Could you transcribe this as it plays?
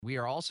We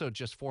are also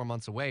just 4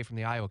 months away from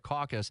the Iowa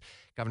caucus.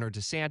 Governor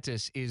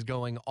DeSantis is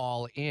going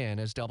all in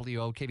as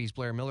WOKV's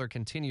Blair Miller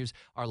continues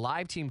our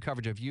live team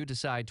coverage of You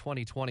Decide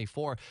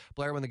 2024.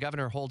 Blair, when the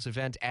governor holds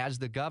event as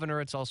the governor,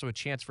 it's also a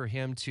chance for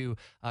him to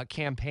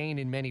campaign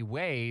in many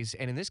ways.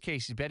 And in this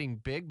case, he's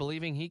betting big,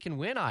 believing he can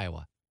win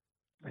Iowa.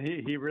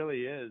 He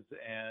really is.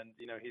 And,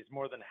 he's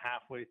more than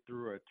halfway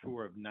through a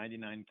tour of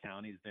 99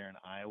 counties there in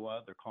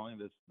Iowa. They're calling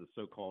this the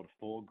so-called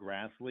Full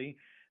Grassley.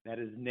 That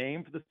is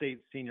named for the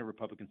state's senior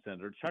Republican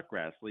Senator, Chuck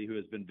Grassley, who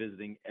has been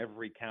visiting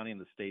every county in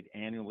the state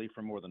annually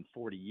for more than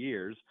 40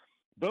 years.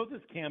 Both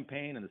his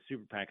campaign and the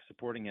super PAC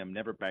supporting him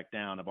Never Back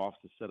Down have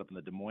offices set up in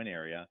the Des Moines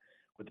area.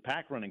 With the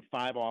PAC running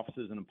 5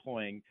 offices and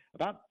employing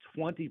about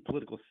 20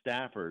 political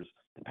staffers,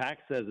 the PAC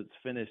says it's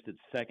finished its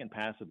second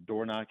pass of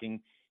door knocking,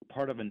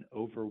 part of an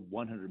over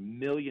 $100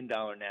 million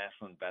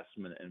national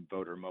investment in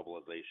voter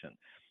mobilization.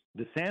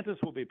 DeSantis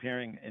will be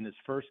appearing in his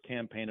first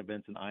campaign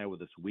events in Iowa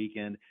this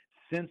weekend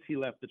since he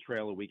left the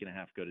trail a week and a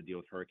half ago to deal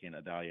with Hurricane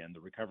Idalia and the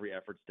recovery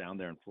efforts down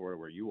there in Florida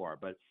where you are.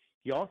 But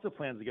he also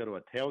plans to go to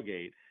a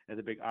tailgate at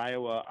the big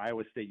Iowa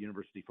State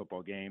University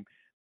football game.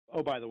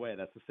 Oh, by the way,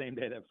 that's the same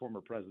day that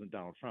former President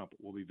Donald Trump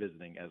will be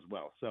visiting as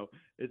well. So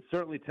it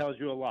certainly tells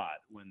you a lot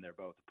when they're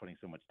both putting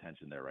so much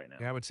tension there right now.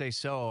 Yeah, I would say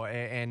so.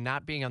 And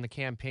not being on the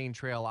campaign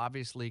trail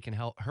obviously can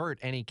hurt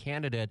any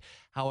candidate.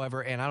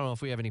 However, and I don't know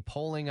if we have any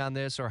polling on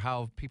this or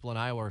how people in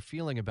Iowa are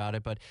feeling about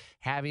it, but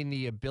having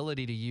the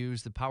ability to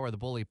use the power of the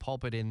bully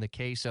pulpit in the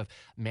case of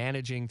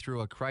managing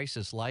through a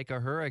crisis like a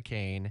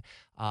hurricane,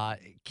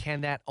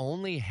 can that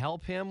only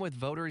help him with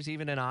voters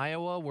even in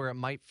Iowa where it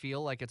might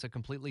feel like it's a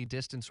completely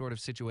distant sort of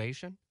situation?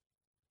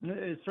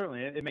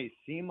 It may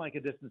seem like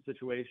a distant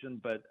situation,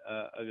 but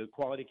a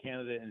quality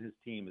candidate and his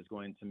team is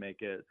going to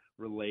make it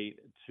relate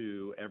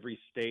to every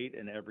state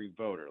and every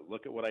voter.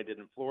 Look at what I did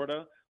in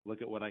Florida.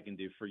 Look at what I can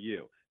do for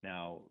you.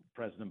 Now,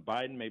 President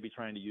Biden may be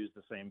trying to use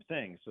the same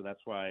thing. So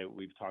that's why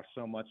we've talked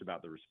so much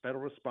about the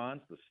federal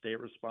response, the state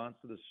response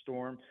to the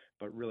storm,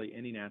 but really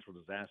any natural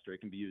disaster,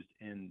 it can be used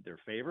in their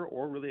favor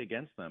or really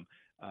against them.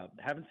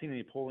 Haven't seen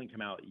any polling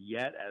come out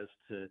yet as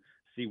to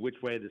see which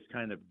way this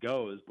kind of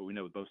goes, but we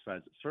know with both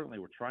sides, certainly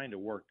we're trying to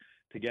work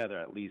together.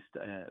 At least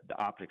the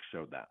optics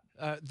showed that.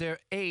 Their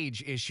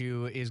age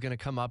issue is going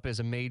to come up as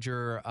a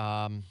major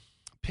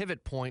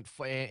pivot point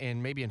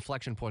and maybe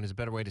inflection point is a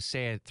better way to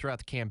say it throughout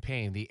the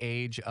campaign. The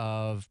age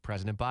of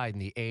President Biden,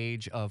 the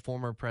age of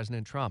former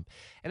President Trump,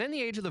 and then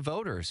the age of the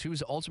voters,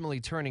 who's ultimately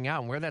turning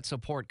out and where that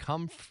support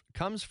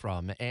comes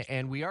from.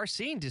 And we are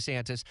seeing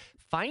DeSantis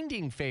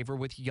finding favor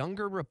with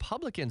younger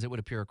Republicans, it would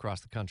appear,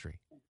 across the country.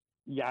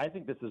 Yeah, I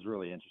think this is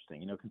really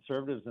interesting.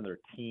 Conservatives in their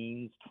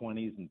teens,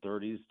 20s, and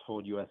 30s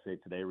told USA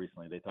Today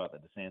recently they thought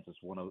that DeSantis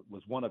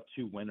was one of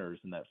 2 winners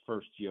in that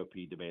first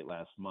GOP debate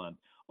last month,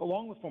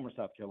 along with former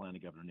South Carolina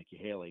Governor Nikki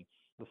Haley.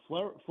 The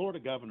Florida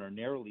governor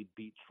narrowly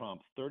beat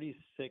Trump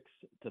 36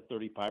 to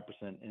 35%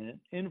 in an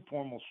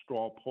informal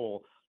straw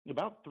poll.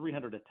 About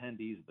 300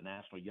 attendees at the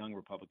National Young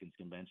Republicans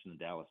Convention in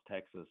Dallas,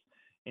 Texas,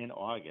 in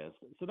August.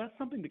 So that's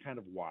something to kind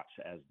of watch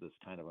as this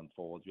kind of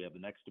unfolds. We have the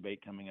next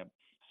debate coming up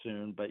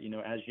soon. But,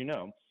 as you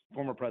know,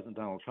 former President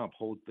Donald Trump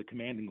holds the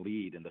commanding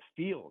lead in the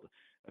field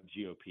of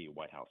GOP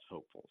White House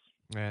hopefuls.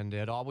 And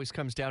it always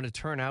comes down to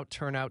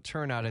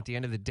turnout at the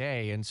end of the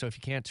day. And so if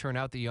you can't turn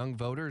out the young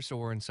voters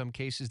or in some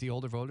cases the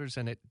older voters,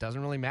 then it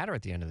doesn't really matter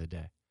at the end of the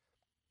day.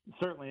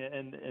 Certainly,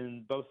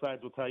 and both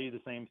sides will tell you the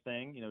same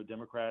thing.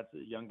 Democrats,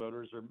 young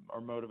voters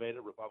are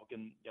motivated.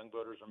 Republican young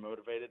voters are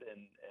motivated,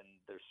 and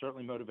they're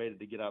certainly motivated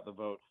to get out the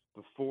vote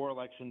before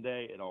Election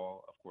Day. It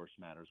all, of course,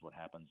 matters what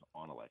happens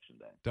on Election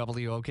Day.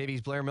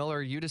 WOKV's Blair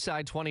Miller, You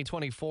Decide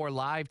 2024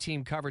 live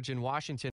team coverage in Washington.